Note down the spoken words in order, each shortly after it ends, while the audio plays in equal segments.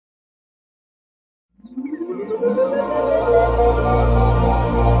Hi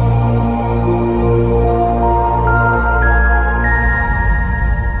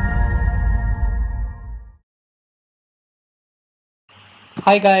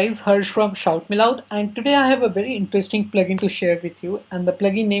guys, Harsh from Shout Me Loud, and today I have a very interesting plugin to share with you, and the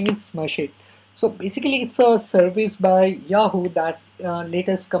plugin name is Smush.it. So basically it's a service by Yahoo that let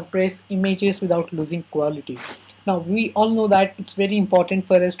us compress images without losing quality. Now we all know that it's very important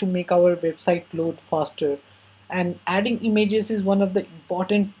for us to make our website load faster, and adding images is one of the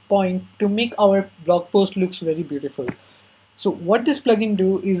important point to make our blog post looks very beautiful. So what this plugin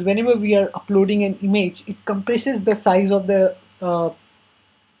do is whenever we are uploading an image, it compresses the size of the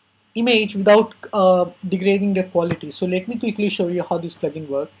image without degrading the quality. So let me quickly show you how this plugin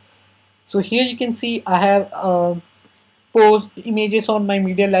works. So here you can see I have posed images on my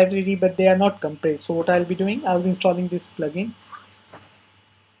media library, but they are not compressed. So what I'll be doing, I'll be installing this plugin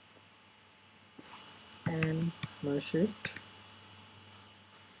and smash it.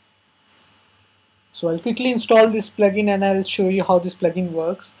 So I'll quickly install this plugin and I'll show you how this plugin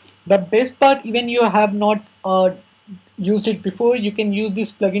works. The best part, even you have not used it before, you can use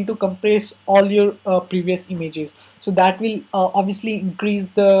this plugin to compress all your previous images. So that will obviously increase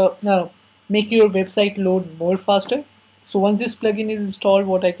the make your website load more faster. So once this plugin is installed,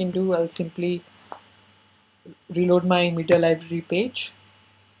 what I can do, I'll simply reload my media library page,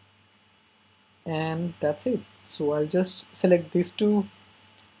 and that's it. So I'll just select these two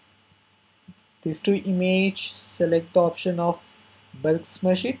image, select the option of bulk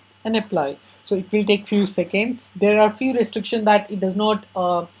smash it and apply. So it will take few seconds. There are few restrictions that it does not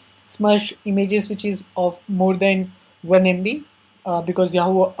smash images which is of more than 1 MB because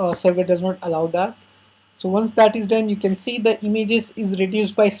Yahoo server does not allow that. So once that is done, you can see the images is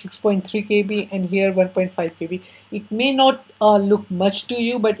reduced by 6.3 KB and here 1.5 KB. It may not look much to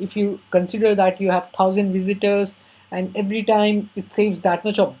you, but if you consider that you have 1,000 visitors and every time it saves that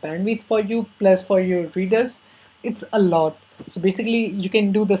much of bandwidth for you plus for your readers, it's a lot. So basically you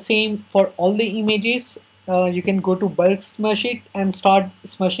can do the same for all the images. You can go to bulk smash it and start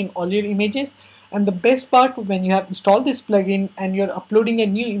smashing all your images. And the best part, when you have installed this plugin and you're uploading a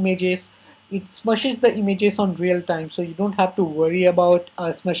new images, it smashes the images on real time, so you don't have to worry about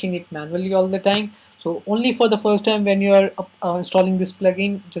smashing it manually all the time. So only for the first time when you are installing this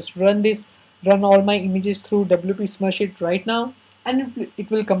plugin, just run all my images through WP Smush It right now, and it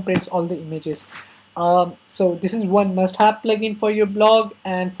will compress all the images. So this is one must-have plugin for your blog,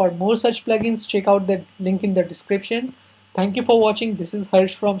 and for more such plugins, check out the link in the description. Thank you for watching. This is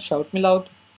Harsh from Shout Me Loud.